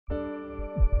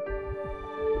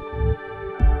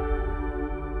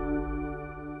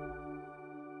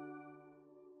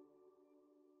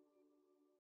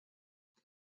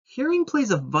Hearing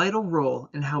plays a vital role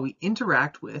in how we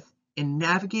interact with and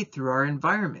navigate through our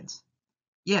environments.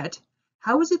 Yet,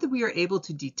 how is it that we are able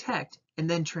to detect and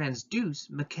then transduce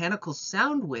mechanical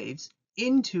sound waves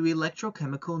into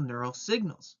electrochemical neural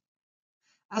signals?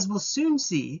 As we'll soon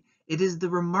see, it is the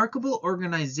remarkable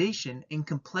organization and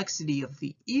complexity of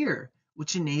the ear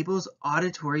which enables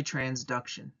auditory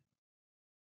transduction.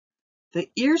 The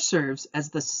ear serves as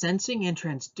the sensing and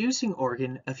transducing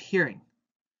organ of hearing.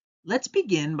 Let's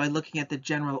begin by looking at the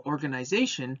general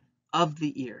organization of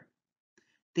the ear.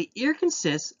 The ear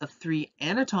consists of three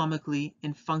anatomically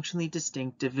and functionally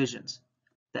distinct divisions: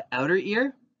 the outer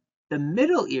ear, the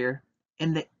middle ear,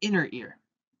 and the inner ear.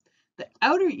 The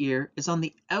outer ear is on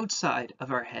the outside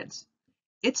of our heads.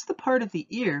 It's the part of the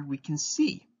ear we can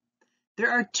see. There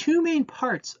are two main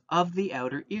parts of the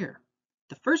outer ear.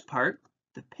 The first part,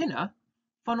 the pinna,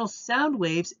 funnels sound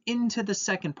waves into the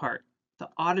second part, the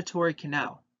auditory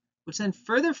canal, which then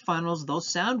further funnels those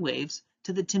sound waves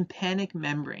to the tympanic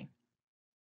membrane,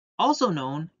 also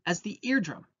known as the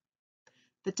eardrum.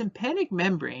 The tympanic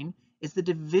membrane is the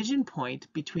division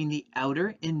point between the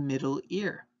outer and middle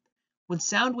ear. When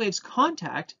sound waves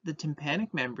contact the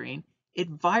tympanic membrane, it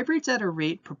vibrates at a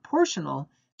rate proportional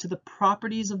to the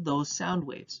properties of those sound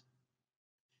waves.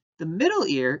 The middle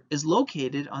ear is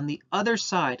located on the other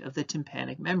side of the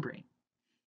tympanic membrane.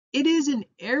 It is an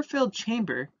air-filled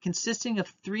chamber consisting of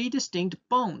three distinct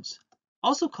bones,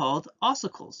 also called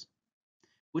ossicles,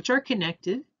 which are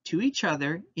connected to each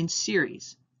other in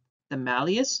series: the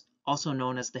malleus, also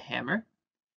known as the hammer,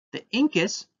 the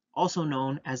incus, also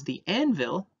known as the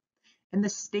anvil, and the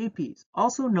stapes,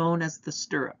 also known as the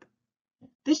stirrup.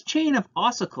 This chain of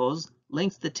ossicles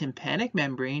links the tympanic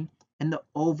membrane and the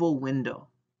oval window.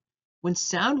 When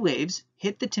sound waves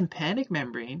hit the tympanic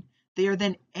membrane, they are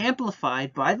then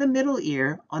amplified by the middle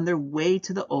ear on their way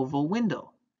to the oval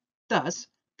window. Thus,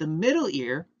 the middle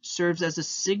ear serves as a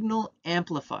signal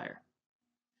amplifier.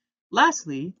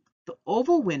 Lastly, the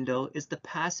oval window is the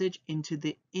passage into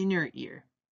the inner ear.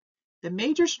 The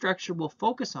major structure we'll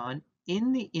focus on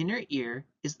in the inner ear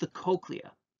is the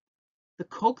cochlea. The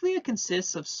cochlea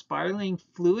consists of spiraling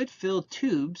fluid-filled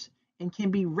tubes and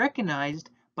can be recognized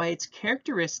by its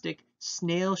characteristic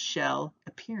snail shell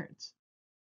appearance.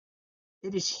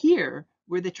 It is here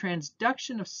where the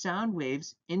transduction of sound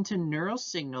waves into neural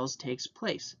signals takes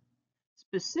place.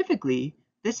 Specifically,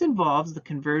 this involves the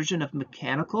conversion of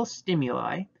mechanical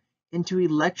stimuli into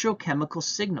electrochemical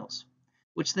signals,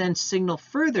 which then signal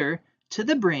further to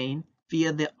the brain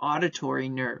via the auditory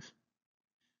nerve.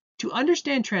 To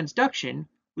understand transduction,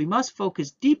 we must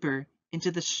focus deeper into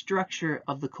the structure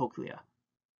of the cochlea.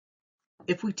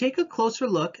 If we take a closer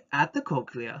look at the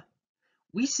cochlea,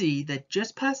 we see that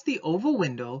just past the oval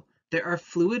window, there are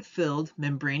fluid-filled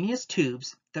membranous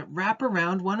tubes that wrap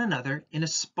around one another in a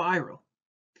spiral.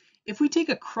 If we take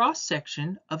a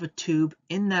cross-section of a tube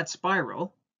in that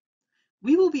spiral,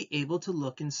 we will be able to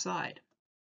look inside.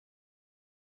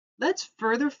 Let's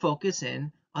further focus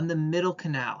in on the middle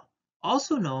canal,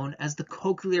 also known as the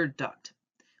cochlear duct,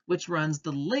 which runs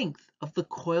the length of the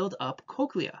coiled-up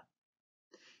cochlea.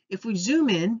 If we zoom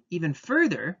in even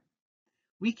further,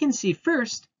 we can see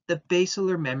first the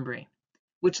basilar membrane,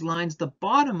 which lines the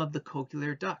bottom of the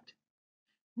cochlear duct.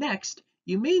 Next,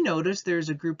 you may notice there is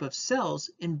a group of cells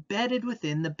embedded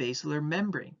within the basilar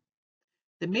membrane.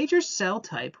 The major cell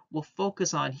type we'll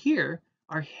focus on here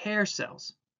are hair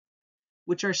cells,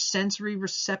 which are sensory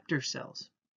receptor cells.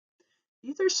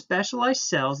 These are specialized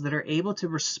cells that are able to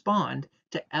respond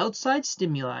to outside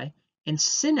stimuli and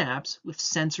synapse with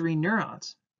sensory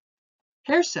neurons.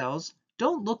 Hair cells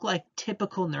don't look like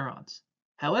typical neurons.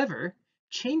 However,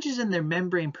 changes in their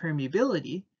membrane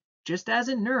permeability, just as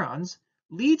in neurons,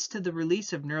 leads to the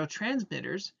release of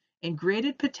neurotransmitters and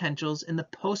graded potentials in the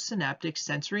postsynaptic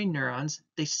sensory neurons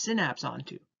they synapse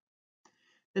onto.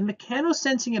 The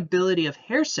mechanosensing ability of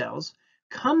hair cells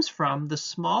comes from the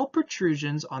small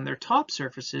protrusions on their top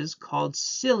surfaces called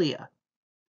cilia.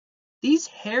 These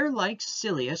hair-like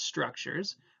cilia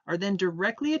structures are then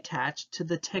directly attached to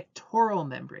the tectoral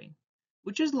membrane,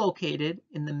 which is located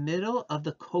in the middle of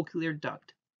the cochlear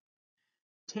duct.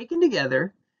 Taken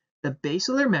together, the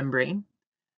basilar membrane,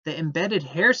 the embedded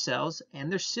hair cells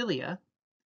and their cilia,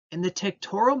 and the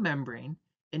tectoral membrane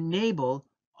enable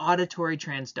auditory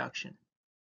transduction.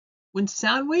 When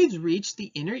sound waves reach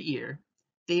the inner ear,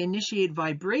 they initiate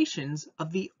vibrations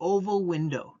of the oval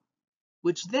window,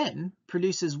 which then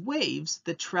produces waves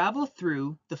that travel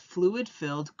through the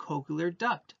fluid-filled cochlear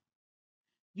duct.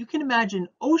 You can imagine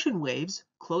ocean waves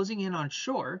closing in on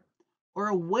shore, or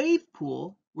a wave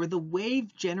pool where the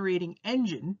wave-generating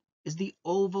engine is the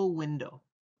oval window.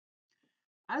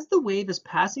 As the wave is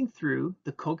passing through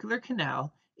the cochlear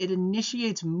canal, it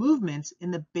initiates movements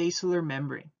in the basilar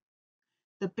membrane.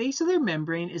 The basilar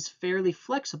membrane is fairly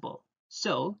flexible,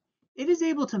 so it is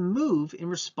able to move in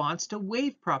response to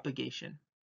wave propagation.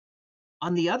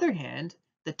 On the other hand,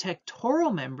 the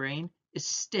tectoral membrane is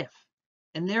stiff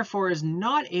and therefore is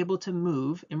not able to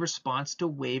move in response to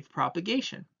wave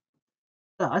propagation.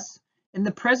 Thus, in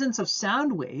the presence of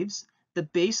sound waves, the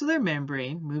basilar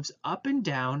membrane moves up and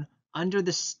down under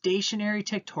the stationary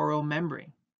tectoral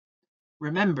membrane.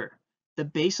 Remember, the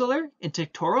basilar and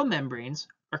tectoral membranes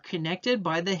are connected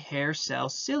by the hair cell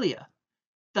cilia.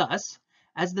 Thus,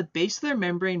 as the basilar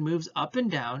membrane moves up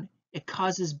and down, it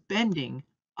causes bending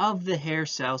of the hair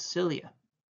cell cilia.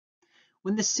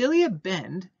 When the cilia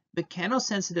bend,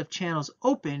 mechanosensitive channels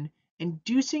open,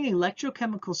 inducing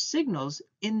electrochemical signals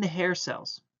in the hair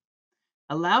cells,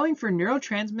 allowing for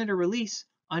neurotransmitter release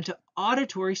onto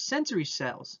auditory sensory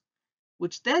cells,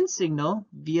 which then signal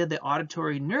via the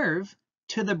auditory nerve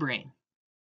to the brain.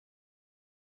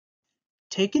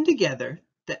 Taken together,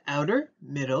 the outer,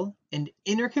 middle, and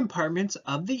inner compartments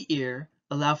of the ear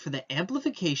allow for the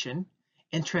amplification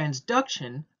and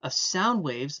transduction of sound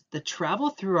waves that travel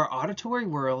through our auditory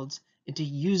worlds into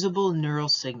usable neural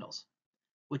signals,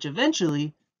 which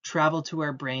eventually travel to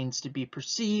our brains to be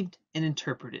perceived and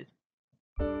interpreted.